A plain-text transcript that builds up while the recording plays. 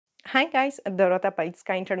Hi guys, Dorota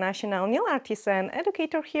International nail artist and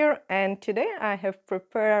educator here, and today I have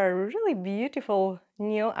prepared a really beautiful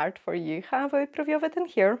nail art for you. Have a preview of it in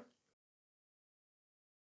here.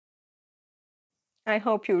 I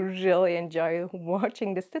hope you really enjoy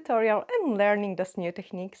watching this tutorial and learning those new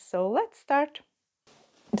techniques, so let's start.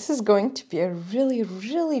 This is going to be a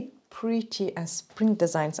really pretty spring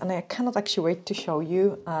designs, and I cannot actually wait to show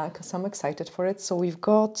you because I'm excited for it. So we've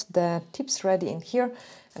got the tips ready in here,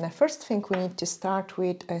 and the first thing we need to start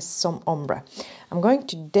with is some ombre. I'm going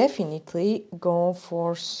to definitely go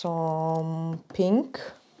for some pink,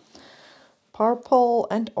 purple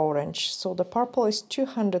and orange. So the purple is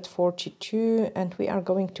 242 and we are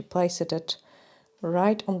going to place it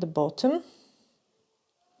right on the bottom.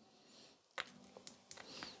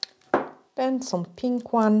 Then some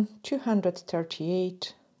pink one,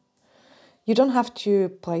 238. You don't have to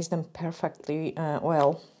place them perfectly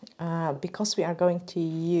well because we are going to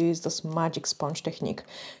use this magic sponge technique.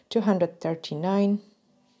 239.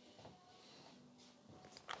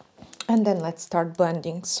 And then let's start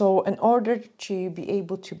blending. So in order to be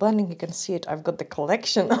able to blending, you can see it, I've got the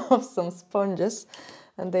collection of some sponges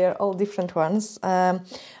and they are all different ones. I'm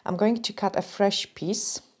going to cut a fresh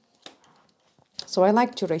piece. So I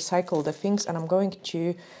like to recycle the things and I'm going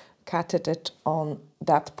to cut it on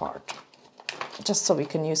that part, just so we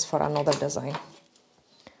can use for another design.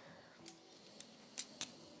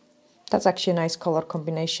 That's actually a nice color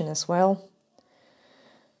combination as well.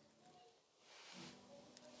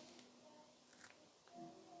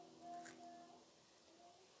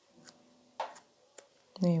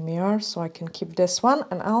 There we are, so I can keep this one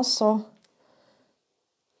and also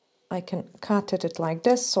I can cut it like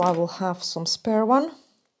this, so I will have some spare one,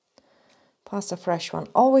 plus a fresh one.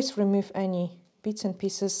 Always remove any bits and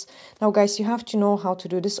pieces. Now guys, you have to know how to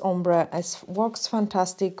do this ombre. It works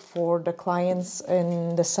fantastic for the clients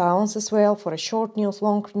in the salons as well, for a short nails,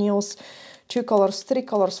 long nails, 2 colors, 3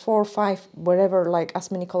 colors, 4, 5, whatever, like as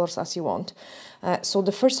many colors as you want. So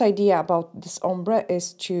the first idea about this ombre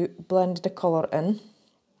is to blend the color in.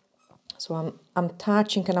 So I'm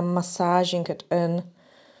touching and I'm massaging it in.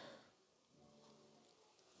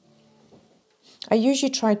 I usually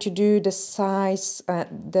try to do the size,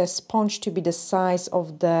 the sponge to be the size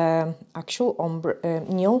of the actual ombre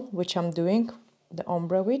nail, which I'm doing the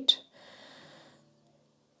ombre with.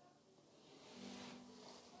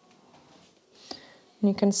 And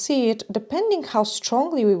you can see it, depending how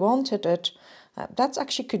strongly we wanted it, that's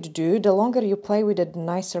actually could do. The longer you play with it, the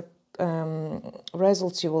nicer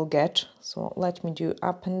results you will get. So let me do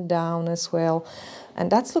up and down as well,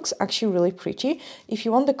 and that looks actually really pretty. If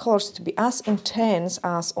you want the colors to be as intense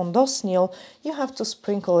as on those nail, you have to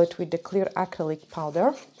sprinkle it with the clear acrylic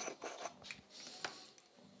powder.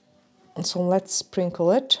 And so let's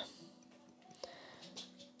sprinkle it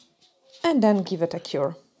and then give it a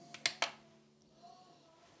cure.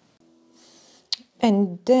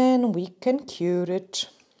 And then we can cure it.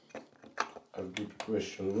 A good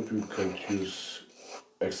question. What we can use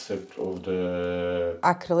except of the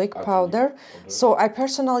acrylic powder. So I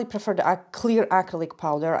personally prefer the clear acrylic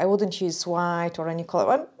powder. I wouldn't use white or any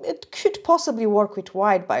color. It could possibly work with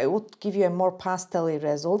white, but it would give you a more pastel-y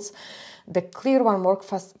results. The clear one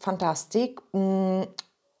works fantastic.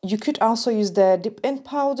 You could also use the dip-in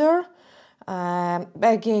powder.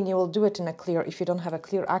 Again, you will do it in a clear if you don't have a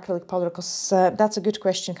clear acrylic powder, because that's a good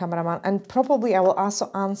question, cameraman. And probably I will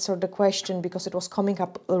also answer the question because it was coming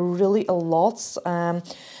up really a lot.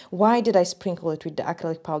 Why did I sprinkle it with the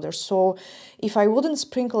acrylic powder? So if I wouldn't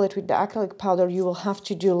sprinkle it with the acrylic powder, you will have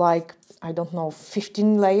to do like, I don't know,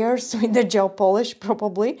 15 layers with the gel polish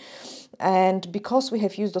probably. And because we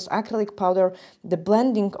have used those acrylic powder, the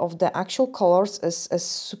blending of the actual colors is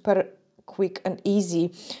super quick and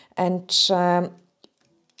easy, and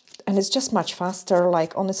it's just much faster.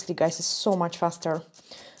 Like honestly guys, it's so much faster.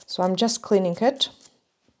 So I'm just cleaning it.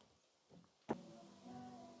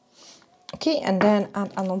 Okay, and then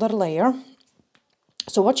add another layer.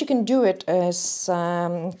 So what you can do it is,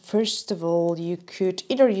 first of all, you could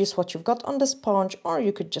either use what you've got on the sponge, or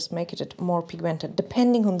you could just make it more pigmented,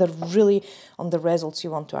 depending on the results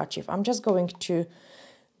you want to achieve. I'm just going to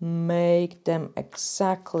make them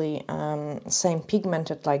exactly same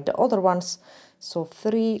pigmented like the other ones. So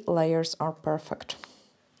 3 layers are perfect.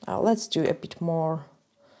 Let's do a bit more.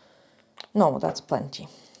 No, that's plenty.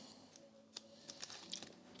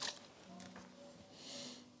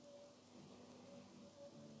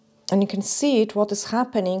 And you can see it, what is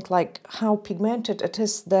happening, like how pigmented it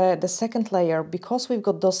is, the second layer, because we've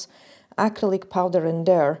got those acrylic powder in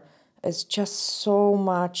there. It's just so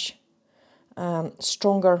much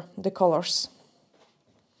stronger, the colors.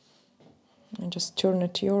 And just turn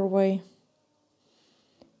it your way.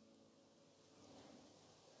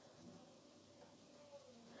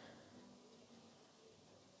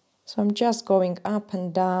 So I'm just going up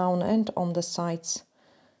and down and on the sides.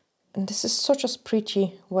 And this is such a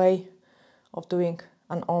pretty way of doing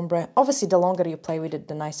an ombre. Obviously, the longer you play with it,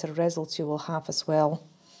 the nicer results you will have as well.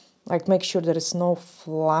 Like, make sure there is no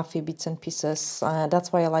fluffy bits and pieces.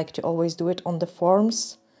 That's why I like to always do it on the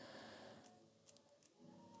forms.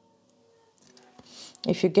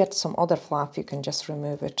 If you get some other fluff, you can just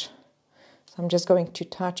remove it. So I'm just going to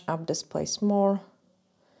touch up this place more.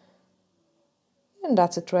 And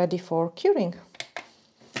that's it, ready for curing.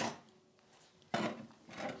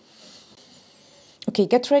 Okay,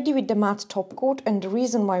 get ready with the matte top coat, and the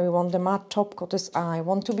reason why we want the matte top coat is I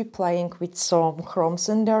want to be playing with some chromes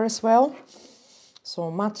in there as well. So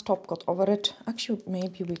matte top coat over it. Actually,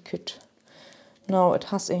 maybe we could... No, it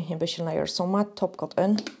has inhibition layer, so matte top coat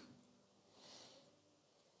in.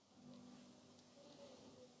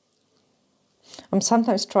 I'm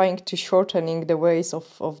sometimes trying to shortening the ways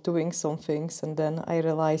of doing some things, and then I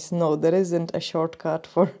realize, no, there isn't a shortcut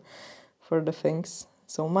for the things.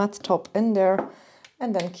 So matte top in there,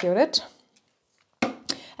 and then cure it.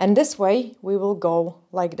 And this way we will go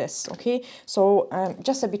like this, okay? So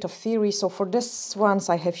just a bit of theory. So for this ones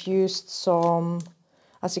I have used some,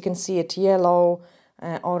 as you can see, it yellow,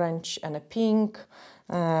 orange and a pink.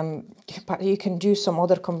 But you can do some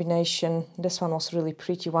other combination. This one was really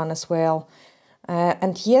pretty one as well.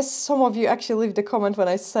 And yes, some of you actually leave the comment when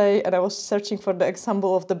I say, and I was searching for the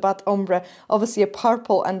example of the bad ombre. Obviously a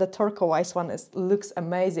purple and the turquoise one looks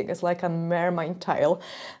amazing. It's like a mermaid tile,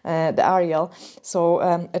 the Ariel. So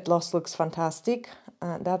it looks fantastic.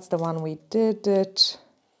 That's the one we did it.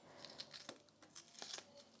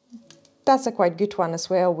 That's a quite good one as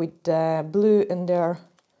well with the blue in there.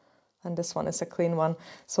 And this one is a clean one.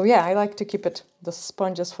 So yeah, I like to keep it, the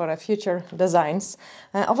sponges, for future designs.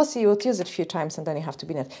 Obviously you will use it a few times and then you have to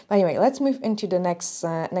bin it. But anyway, let's move into the next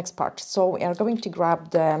part. So we are going to grab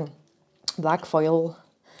the black foil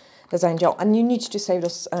design gel, and you need to save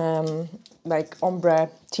this like ombre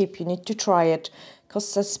tip. You need to try it,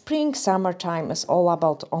 because the spring summertime is all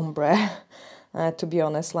about ombre. To be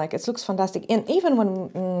honest, like, it looks fantastic. And even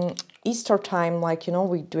when Easter time, like, you know,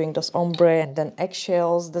 we're doing those ombre and then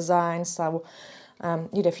eggshells designs, so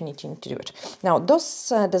you definitely need to do it. Now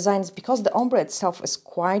those designs, because the ombre itself is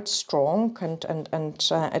quite strong and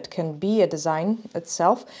it can be a design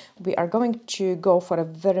itself, we are going to go for a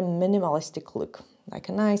very minimalistic look, like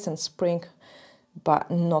a nice and spring, but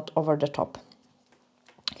not over the top.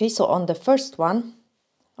 Okay, so on the first one,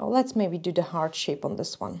 let's maybe do the heart shape on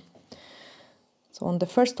this one. So on the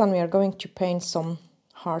first one we are going to paint some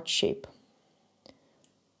heart shape.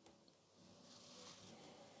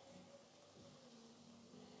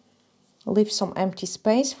 Leave some empty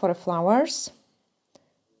space for the flowers.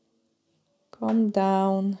 Come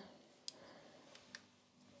down.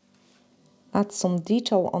 Add some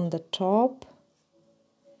detail on the top.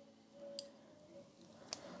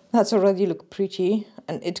 That's already look pretty,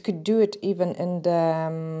 and it could do it even in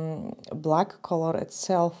the black color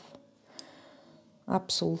itself.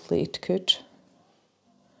 Absolutely, it could.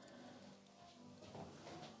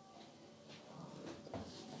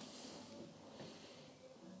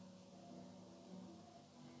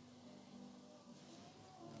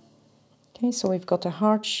 Okay, so we've got a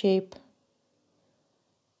heart shape.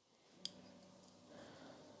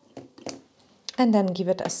 And then give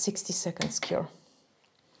it a 60 seconds cure.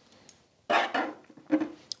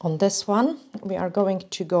 On this one, we are going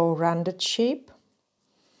to go rounded shape.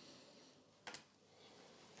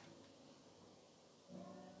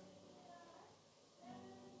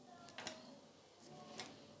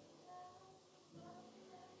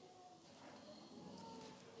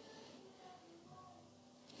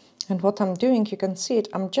 And what I'm doing, you can see it,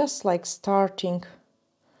 I'm just like starting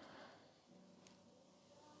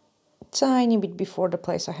a tiny bit before the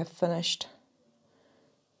place I have finished.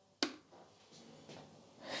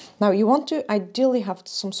 Now you want to ideally have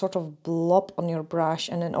some sort of blob on your brush,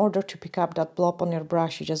 and in order to pick up that blob on your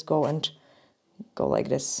brush, you just go like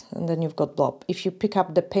this, and then you've got blob. If you pick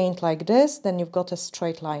up the paint like this, then you've got a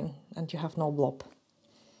straight line and you have no blob.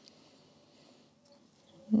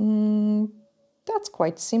 That's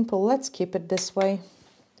quite simple. Let's keep it this way.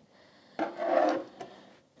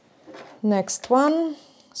 Next one.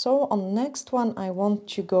 So on next one, I want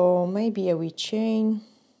to go maybe a wee chain.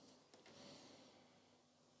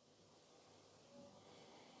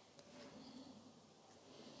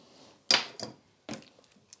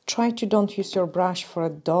 Try to don't use your brush for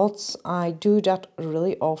dots. I do that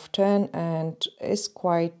really often and it's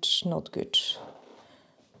quite not good.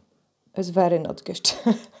 It's very not good.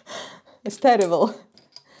 It's terrible.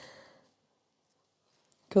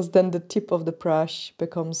 Because then the tip of the brush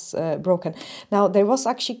becomes broken. Now, there was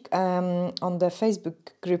actually on the Facebook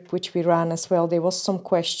group which we ran as well, there was some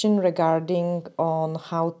question regarding on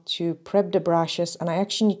how to prep the brushes, and I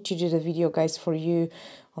actually need to do the video, guys, for you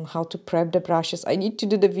on how to prep the brushes. I need to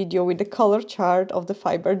do the video with the color chart of the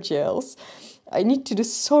fiber gels. I need to do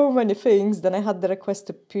so many things. Then I had the request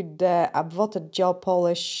to put the Upvoted gel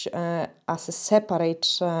polish as a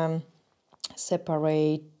separate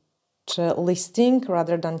listing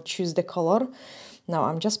rather than choose the color. Now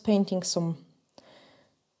I'm just painting some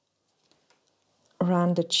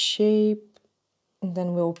rounded shape, and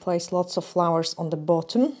then we'll place lots of flowers on the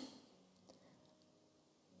bottom.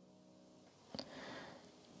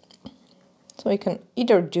 So you can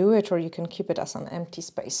either do it or you can keep it as an empty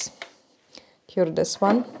space. Here, this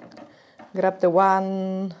one. Grab the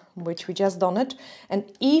one which we just done it, and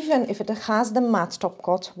even if it has the matte top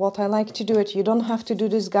coat, what I like to do it, you don't have to do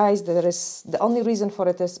this, guys. There is the only reason for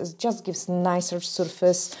it is just gives nicer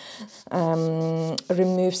surface,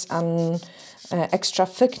 removes an extra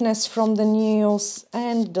thickness from the nails,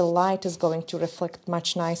 and the light is going to reflect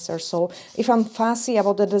much nicer. So if I'm fussy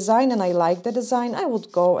about the design and I like the design, I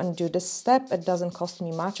would go and do this step. It doesn't cost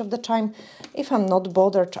me much of the time. If I'm not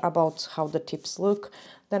bothered about how the tips look,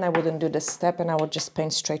 then I wouldn't do this step and I would just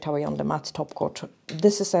paint straight away on the matte top coat.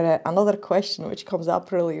 This is another question which comes up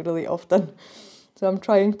really, really often. So I'm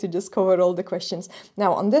trying to just cover all the questions.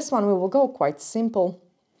 Now on this one we will go quite simple.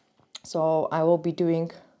 So I will be doing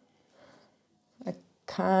a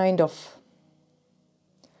kind of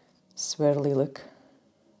swirly look.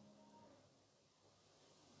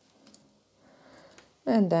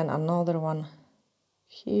 And then another one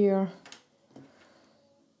here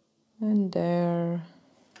and there.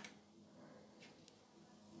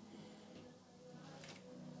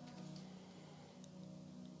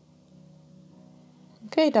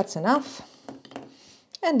 Okay, that's enough.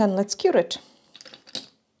 And then let's cure it.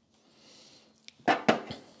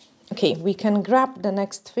 Okay, we can grab the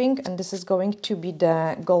next thing, and this is going to be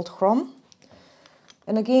the gold chrome.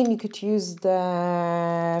 And again, you could use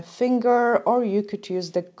the finger or you could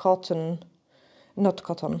use the cotton, not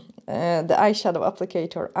cotton, the eyeshadow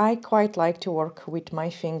applicator. I quite like to work with my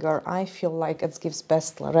finger. I feel like it gives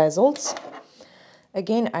best results.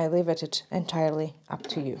 Again, I leave it entirely up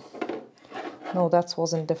to you. No, that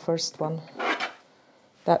wasn't the first one.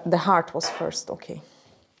 The heart was first, okay.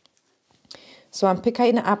 So I'm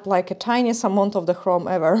picking up like a tiniest amount of the chrome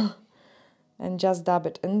ever and just dab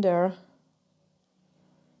it in there.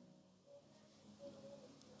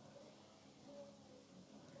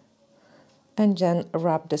 And then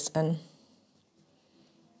wrap this in.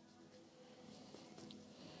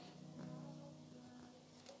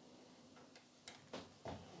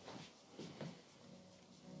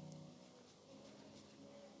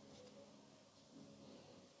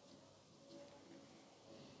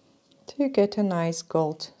 To get a nice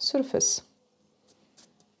gold surface.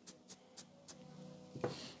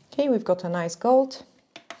 Okay, we've got a nice gold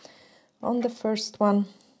on the first one,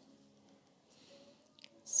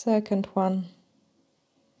 second one,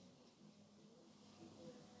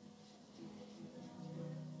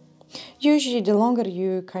 usually the longer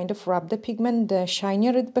you kind of rub the pigment, the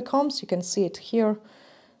shinier it becomes. You can see it here,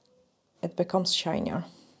 it becomes shinier.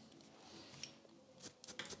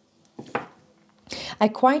 I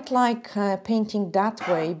quite like painting that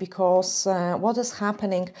way because what is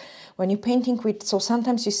happening when you're painting with, so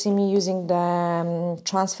sometimes you see me using the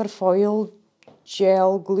transfer foil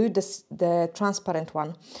gel glue, the transparent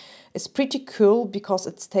one. It's pretty cool because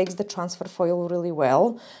it takes the transfer foil really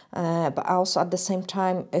well, but also at the same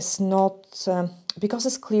time it's not, because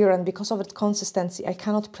it's clear and because of its consistency, I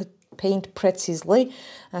cannot paint precisely,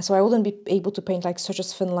 so I wouldn't be able to paint like such a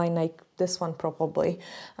thin line like this one probably.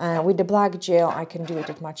 With the black gel I can do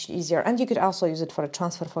it much easier, and you could also use it for a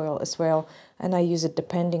transfer foil as well, and I use it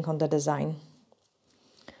depending on the design.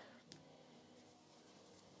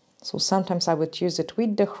 So sometimes I would use it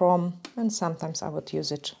with the chrome and sometimes I would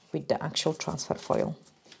use it with the actual transfer foil.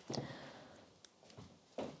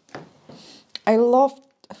 I love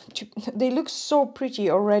they look so pretty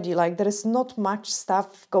already, like there is not much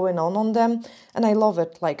stuff going on them, and I love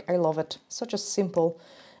it, like I love it. Such a simple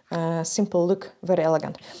look, very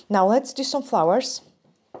elegant. Now let's do some flowers.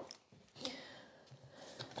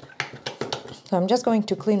 So I'm just going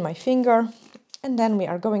to clean my finger, and then we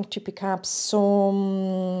are going to pick up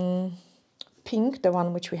some pink, the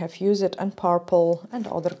one which we have used it, and purple, and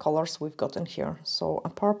other colors we've got in here. So a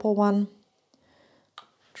purple one,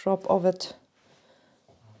 drop of it,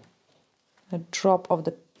 a drop of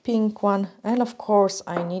the pink one, and of course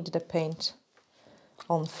I need the paint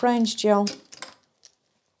on French gel.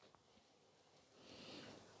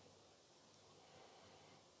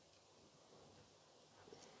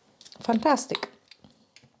 Fantastic.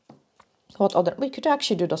 What other? We could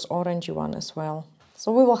actually do this orangey one as well.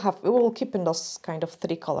 So we will keep in this kind of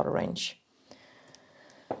 3-color range.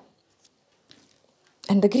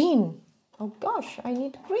 And the green. Oh gosh, I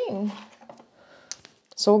need green.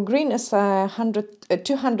 So green is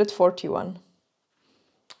 241.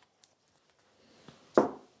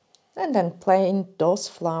 And then paint those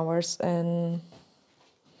flowers in.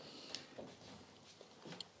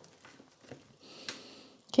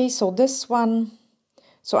 Okay, so this one,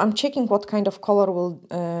 so I'm checking what kind of color will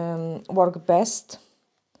work best.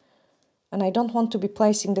 And I don't want to be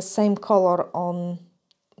placing the same color on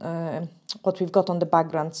what we've got on the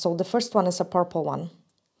background. So the first one is a purple one.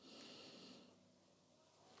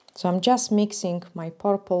 So I'm just mixing my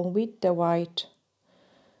purple with the white.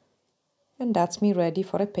 And that's me ready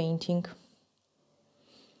for a painting.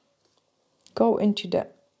 Go into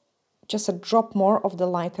just a drop more of the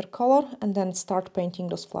lighter color and then start painting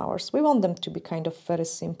those flowers. We want them to be kind of very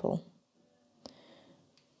simple.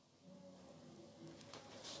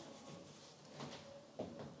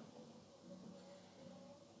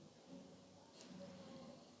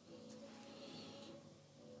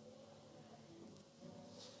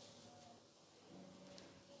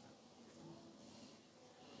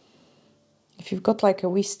 If you've got like a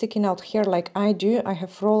wee sticking out here like I do, I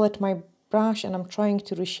have rolled my brush and I'm trying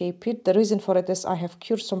to reshape it. The reason for it is I have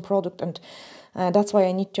cured some product, and that's why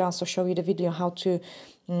I need to also show you the video how to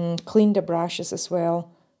clean the brushes as well.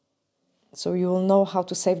 So you will know how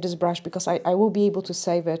to save this brush, because I will be able to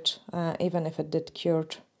save it even if it did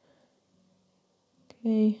cured.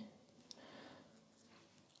 Okay.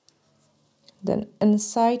 Then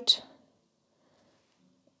inside,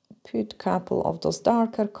 put a couple of those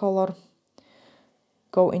darker color.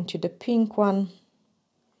 Go into the pink one.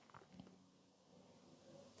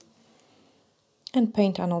 And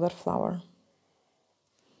paint another flower.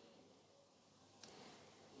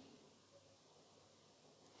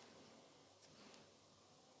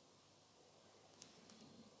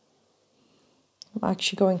 I'm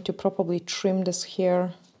actually going to probably trim this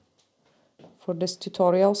here for this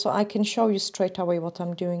tutorial, so I can show you straight away what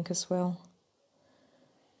I'm doing as well.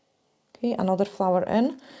 Okay, another flower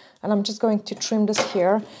in, and I'm just going to trim this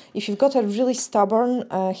here. If you've got a really stubborn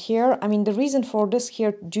hair, I mean, the reason for this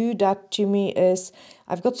hair do that to me is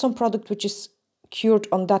I've got some product which is cured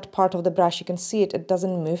on that part of the brush. You can see it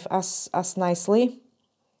doesn't move as nicely,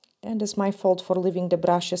 and it's my fault for leaving the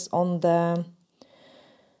brushes on the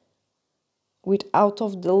out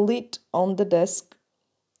of the lid on the desk.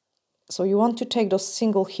 So you want to take those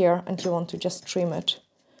single hair and you want to just trim it.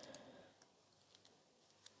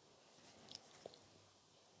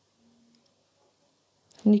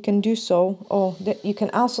 And you can do so. Oh, you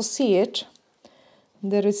can also see it.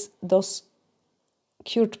 There is those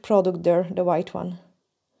cured product there, the white one.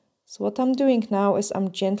 So what I'm doing now is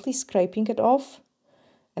I'm gently scraping it off,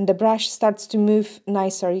 and the brush starts to move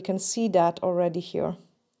nicer. You can see that already here.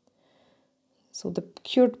 So the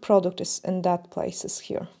cured product is in that place, is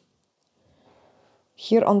here.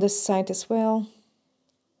 Here on this side as well.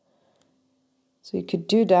 So you could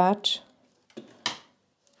do that.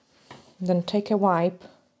 Then take a wipe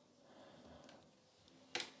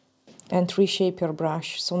and reshape your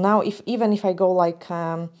brush. So now even if I go like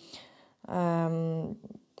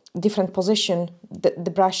different position,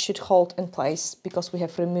 the brush should hold in place, because we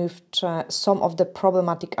have removed some of the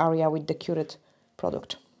problematic area with the cured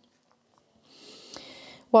product.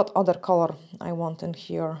 What other color I want in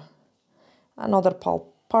here? Another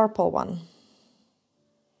purple one.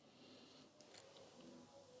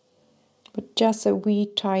 But just a wee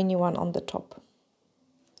tiny one on the top.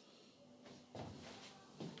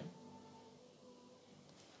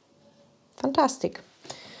 Fantastic.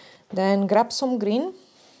 Then grab some green.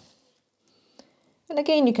 And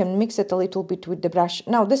again, you can mix it a little bit with the brush.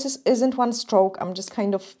 Now, this isn't one stroke. I'm just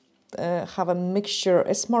kind of have a mixture.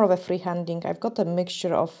 It's more of a freehanding. I've got a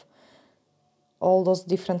mixture of all those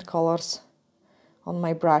different colors on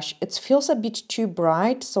my brush. It feels a bit too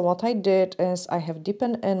bright, so what I did is I have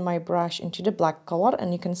deepened in my brush into the black color,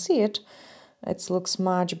 and you can see it. It looks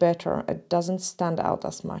much better. It doesn't stand out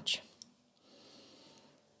as much.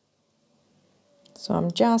 So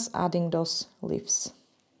I'm just adding those leaves.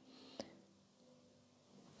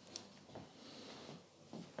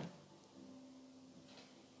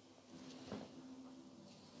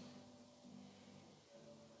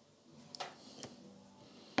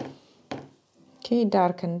 Okay,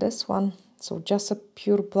 darken this one. So just a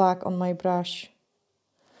pure black on my brush.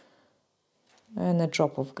 and a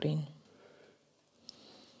drop of green.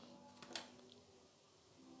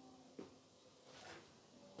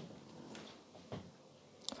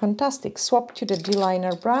 Fantastic. Swap to the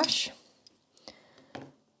D-liner brush.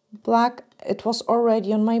 Black, it was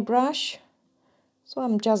already on my brush, so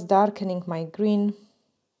I'm just darkening my green.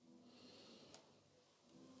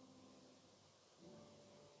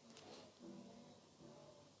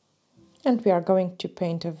 And we are going to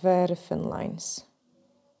paint a very thin lines.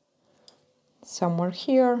 Somewhere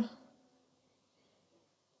here,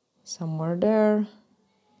 somewhere there.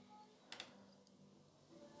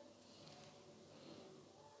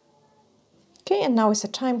 Okay, and now is the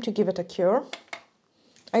time to give it a cure.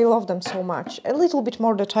 I love them so much. A little bit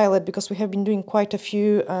more detailed because we have been doing quite a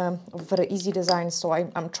few very easy designs. So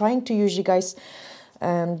I'm trying to usually, guys,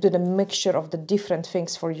 do the mixture of the different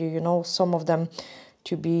things for you. You know, some of them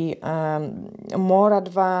to be more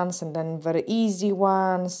advanced and then very easy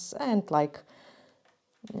ones and like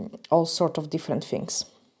all sort of different things.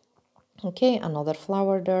 Okay, another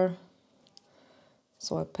flower there.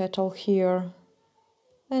 So a petal here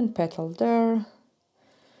and petal there.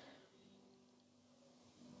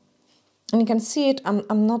 And you can see it,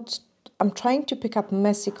 I'm trying to pick up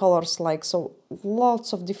messy colors, like, so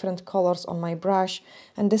lots of different colors on my brush,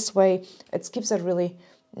 and this way it gives a really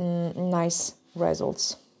nice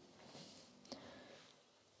results.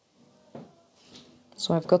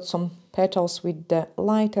 So I've got some petals with the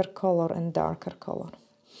lighter color and darker color.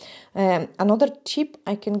 Another tip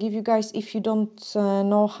I can give you guys, if you don't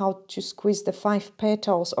know how to squeeze the 5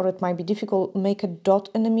 petals, or it might be difficult, make a dot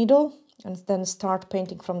in the middle and then start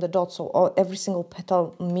painting from the dot, so every single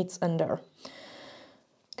petal meets in there.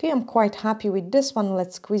 Okay, I'm quite happy with this one.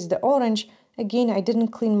 Let's squeeze the orange. Again, I didn't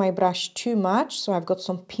clean my brush too much, so I've got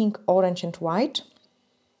some pink, orange and white.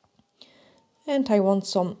 And I want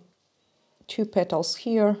some 2 petals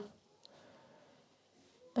here.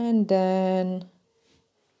 And then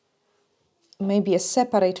maybe a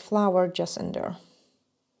separate flower just in there.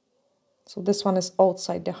 So this one is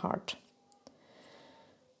outside the heart.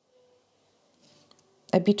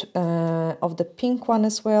 A bit of the pink one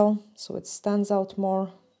as well, so it stands out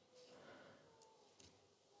more.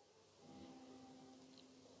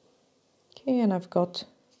 Okay, and I've got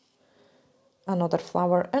another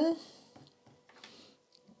flower in.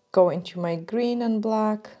 Go into my green and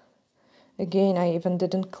black. Again, I even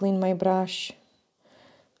didn't clean my brush.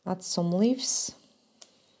 Add some leaves.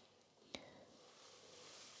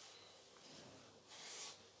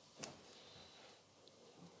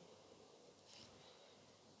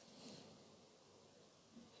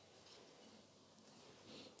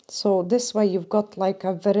 So this way you've got like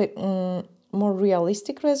a very more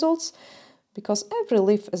realistic results, because every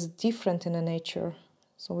leaf is different in the nature.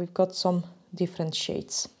 So we've got some different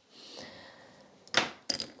shades.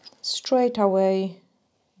 Straight away,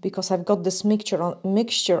 because I've got this mixture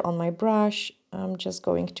on my brush, I'm just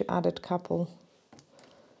going to add a couple.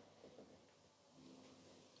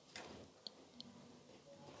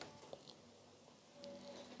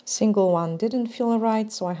 Single one didn't feel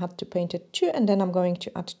right, so I had to paint it 2, and then I'm going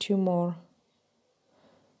to add 2 more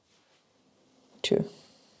to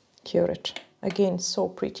cure it. Again, so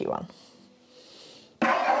pretty one.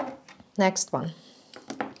 Next one.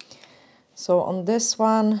 So on this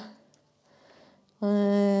one,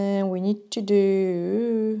 we need to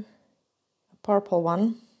do a purple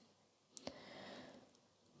one.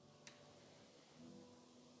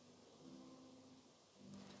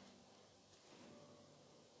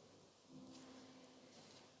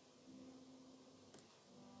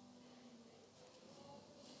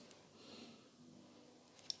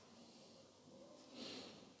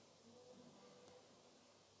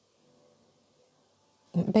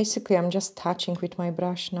 Basically, I'm just touching with my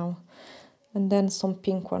brush now, and then some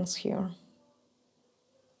pink ones here.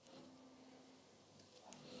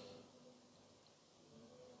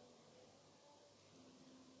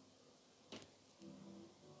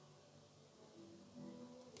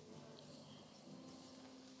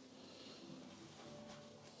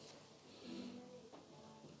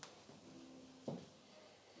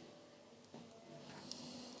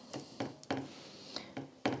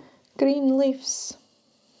 Green leaves.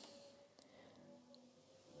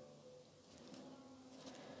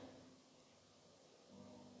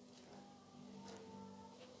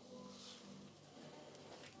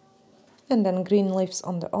 And then green leaves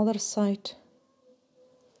on the other side.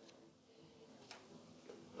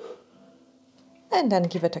 And then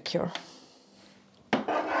give it a cure.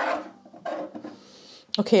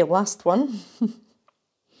 Okay, last one.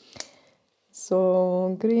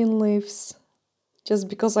 So green leaves, just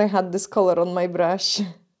because I had this color on my brush.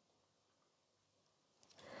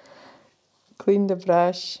 clean the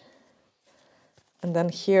brush. And then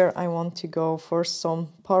here I want to go for some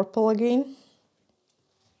purple again.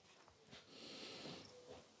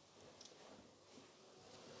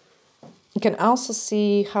 You can also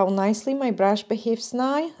see how nicely my brush behaves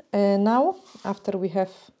now after we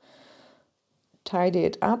have tidied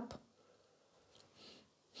it up.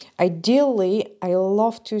 Ideally, I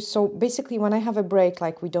love to, so basically when I have a break,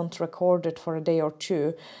 like we don't record it for a day or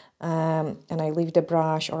two, and I leave the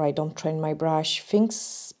brush or I don't train my brush,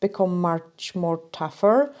 things become much more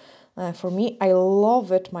tougher for me. I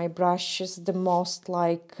love it. My brush is the most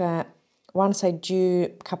like once I do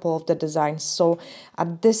a couple of the designs. So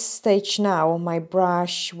at this stage now, my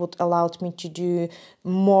brush would allow me to do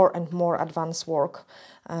more and more advanced work.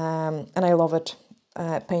 And I love it,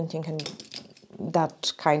 painting and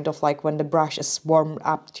that kind of like when the brush is warmed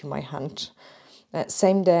up to my hand.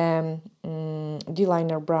 Same the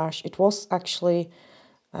D-liner brush. It was actually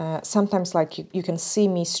sometimes like you can see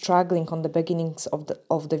me struggling on the beginnings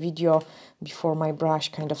of the video before my brush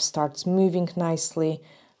kind of starts moving nicely.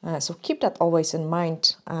 So keep that always in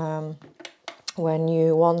mind when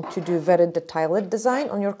you want to do very detailed design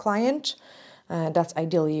on your client. That's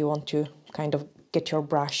ideally you want to kind of get your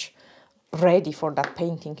brush ready for that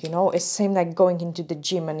painting, you know. It's same like going into the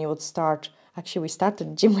gym and you would start, actually we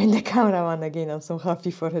started gym with the cameraman again, I'm so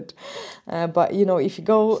happy for it. But you know, if you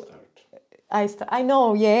go, I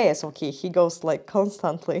know, yes, okay, he goes like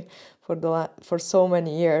constantly for so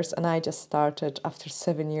many years, and I just started after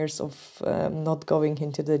 7 years of not going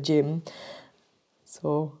into the gym.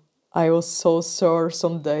 So I was so sore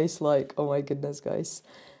some days, like, oh my goodness, guys,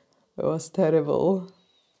 it was terrible.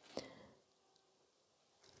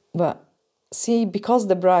 But see, because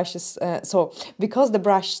the brush is because the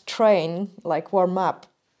brush train like warm up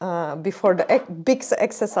before the big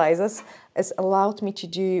exercises, has allowed me to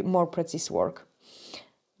do more precise work.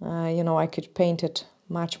 You know, I could paint it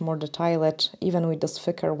much more detailed even with this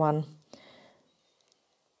thicker one.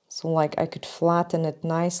 So like I could flatten it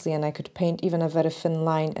nicely and I could paint even a very thin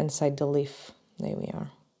line inside the leaf. There we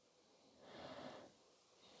are.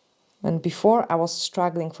 And before I was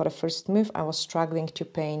struggling for the first move, I was struggling to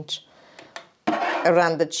paint a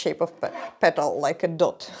rounded shape of petal, like a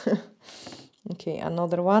dot. Okay,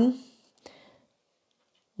 another one.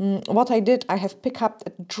 What I did, I have picked up a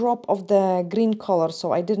drop of the green color,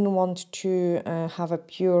 so I didn't want to have a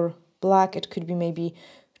pure black. It could be maybe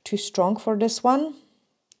too strong for this one.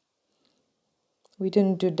 We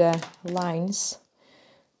didn't do the lines,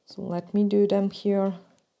 so let me do them here,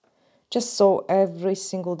 just so every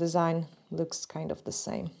single design looks kind of the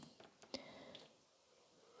same.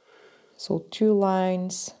 So 2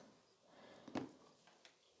 lines,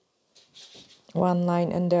 1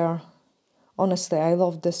 line in there. Honestly, I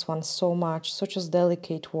love this one so much, such as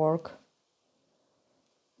delicate work.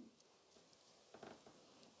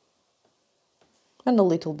 And a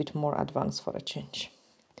little bit more advanced for a change.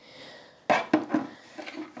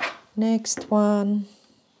 Next one.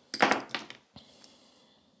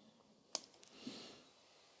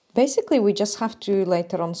 Basically, we just have to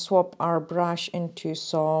later on swap our brush into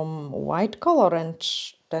some white color and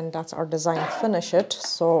then that's our design, finish it.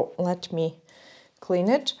 So let me clean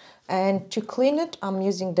it. And to clean it, I'm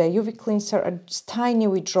using the UV cleanser, a tiny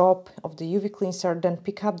wee drop of the UV cleanser, then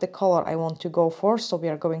pick up the color I want to go for. So we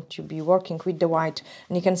are going to be working with the white.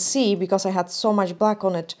 And you can see, because I had so much black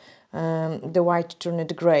on it, the white turned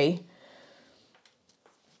it gray.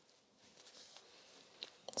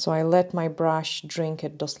 So I let my brush drink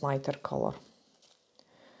it this lighter color.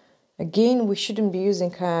 Again, we shouldn't be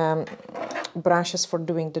using brushes for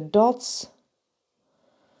doing the dots,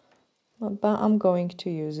 but I'm going to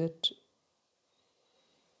use it.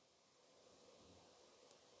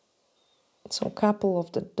 So a couple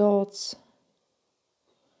of the dots.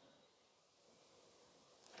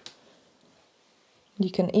 You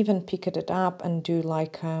can even pick it up and do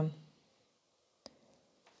like,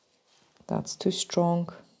 that's too strong.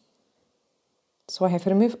 So I have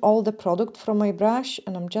removed all the product from my brush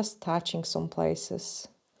and I'm just touching some places.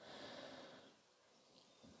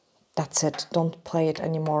 That's it, don't play it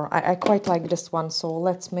anymore. I quite like this one, so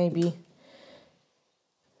let's maybe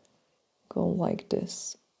go like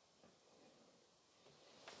this.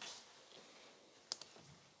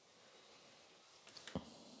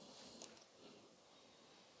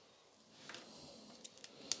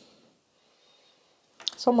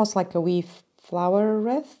 It's almost like a wee flower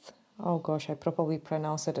wreath. Oh gosh, I probably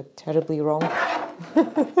pronounced it terribly wrong.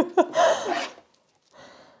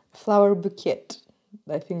 Flower bouquet.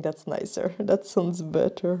 I think that's nicer. That sounds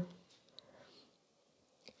better.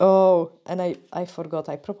 Oh, and I forgot,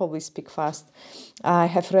 I probably speak fast. I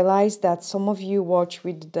have realized that some of you watch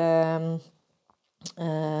with the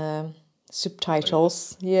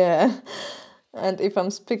subtitles. Yeah. And if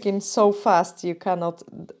I'm speaking so fast, you cannot,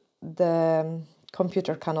 the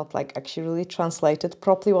computer cannot like actually really translate it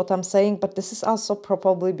properly what I'm saying. But this is also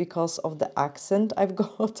probably because of the accent I've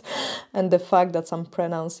got and the fact that I'm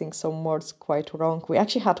pronouncing some words quite wrong. We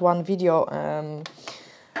actually had one video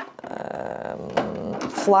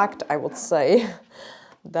flagged, I would say,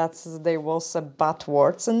 that there was bad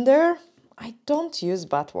words in there. I don't use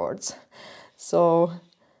bad words, so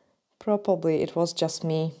probably it was just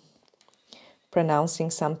me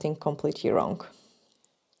pronouncing something completely wrong.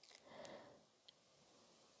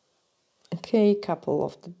 Okay, couple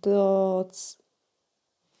of the dots.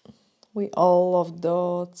 We all love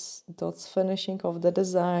dots, dots finishing of the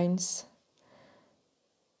designs.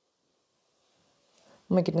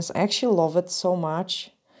 Oh my goodness, I actually love it so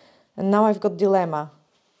much. And now I've got dilemma,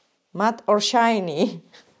 matte or shiny?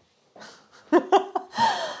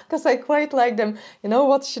 Because I quite like them. You know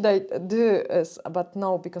what should I do is, but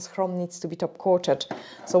no, because chrome needs to be top coated.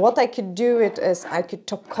 So what I could do it is I could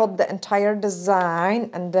top coat the entire design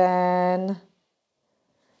and then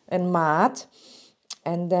in matte,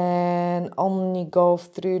 and then only go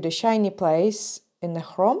through the shiny place in the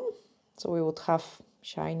chrome. So we would have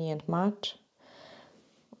shiny and matte.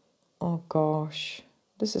 Oh gosh,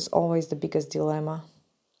 this is always the biggest dilemma.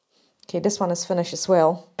 Okay, this one is finished as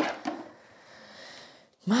well.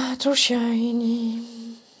 Matte or shiny?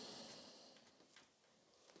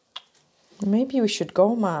 Maybe we should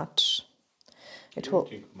go matte. It will.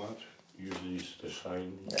 think matte usually is the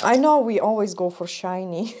shiny. I know we always go for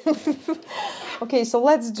shiny. Okay, so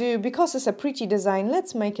let's do, because it's a pretty design,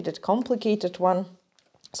 let's make it a complicated one.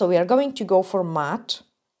 So we are going to go for matte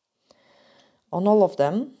on all of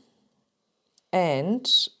them. And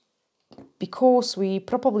because we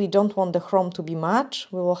probably don't want the chrome to be matte,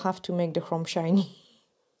 we will have to make the chrome shiny.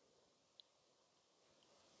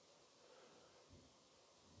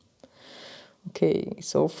 Okay,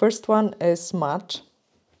 so first one is matte.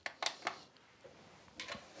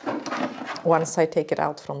 Once I take it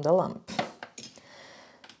out from the lamp.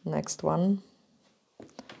 Next one.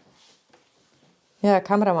 Yeah,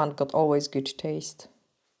 cameraman got always good taste.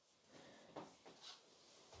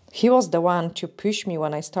 He was the one to push me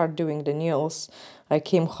when I started doing the nails. I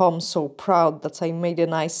came home so proud that I made a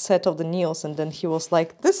nice set of the nails, and then he was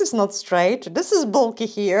like, this is not straight, this is bulky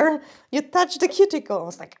here, you touched the cuticle. I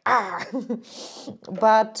was like, ah.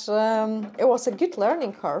 But it was a good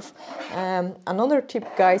learning curve. Another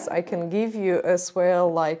tip, guys, I can give you as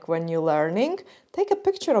well, like when you're learning, take a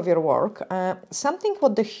picture of your work. Something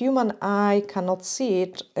what the human eye cannot see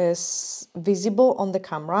it is visible on the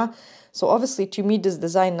camera. So obviously to me this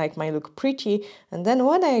design like might look pretty, and then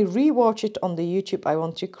when I rewatch it on the YouTube I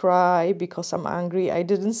want to cry because I'm angry I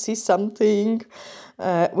didn't see something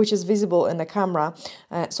which is visible in the camera.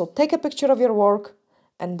 So take a picture of your work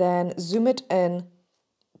and then zoom it in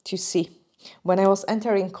to see. When I was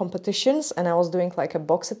entering competitions and I was doing like a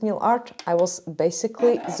boxed nail art, I was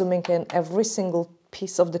basically zooming in every single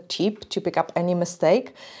piece of the tip to pick up any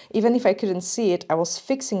mistake. Even if I couldn't see it, I was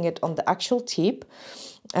fixing it on the actual tip.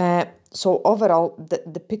 So overall,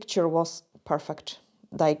 the picture was perfect.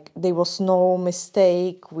 Like there was no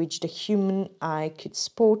mistake which the human eye could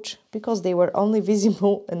spot because they were only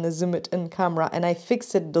visible in the zoom it in camera, and I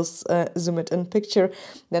fixed it this zoom it in picture.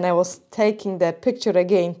 Then I was taking the picture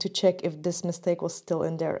again to check if this mistake was still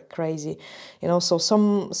in there. Crazy, you know. So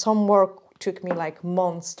some work took me like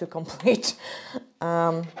months to complete.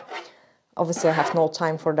 Obviously, I have no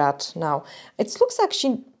time for that now. It looks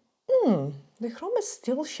actually. The chrome is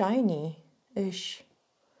still shiny-ish.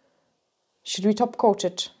 Should we top coat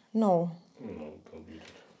it? No. No, don't need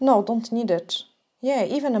it. No, don't need it. Yeah,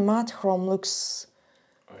 even a matte chrome looks...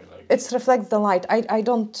 I like it reflects the light. I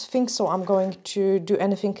don't think so I'm going to do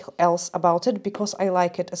anything else about it because I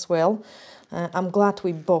like it as well. I'm glad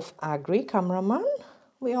we both agree, cameraman.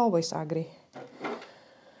 We always agree.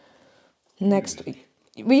 Next week.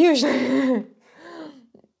 We usually...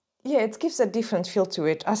 Yeah, it gives a different feel to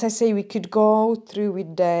it. As I say, we could go through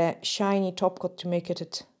with the shiny top coat to make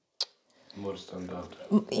it more standard.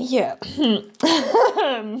 Yeah. It's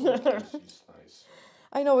nice.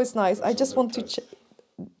 I know it's nice. I just want to check.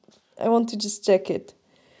 I want to just check it.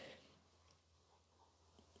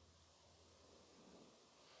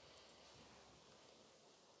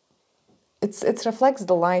 It reflects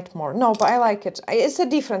the light more. No, but I like it. It's a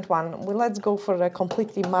different one. Well, let's go for a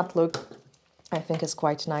completely matte look. I think it's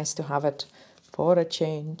quite nice to have it for a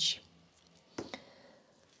change.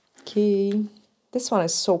 Okay, this one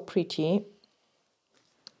is so pretty.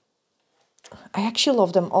 I actually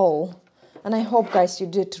love them all. And I hope, guys, you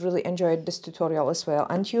did really enjoy this tutorial as well,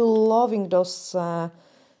 and you loving those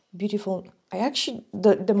beautiful. I actually,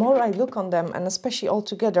 the more I look on them, and especially all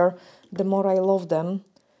together, the more I love them.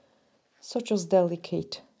 Such as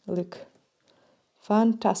delicate. Look,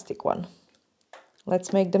 fantastic one.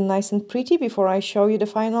 Let's make them nice and pretty before I show you the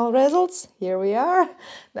final results. Here we are.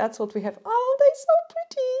 That's what we have. Oh, they're so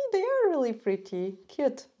pretty. They are really pretty.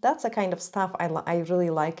 Cute. That's the kind of stuff I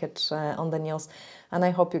really like it on the nails. And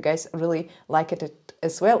I hope you guys really like it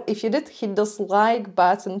as well. If you did, hit those like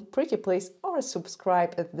button, pretty please, or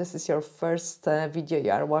subscribe if this is your first video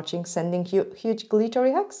you are watching. Sending you huge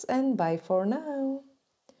glittery hugs, and bye for now.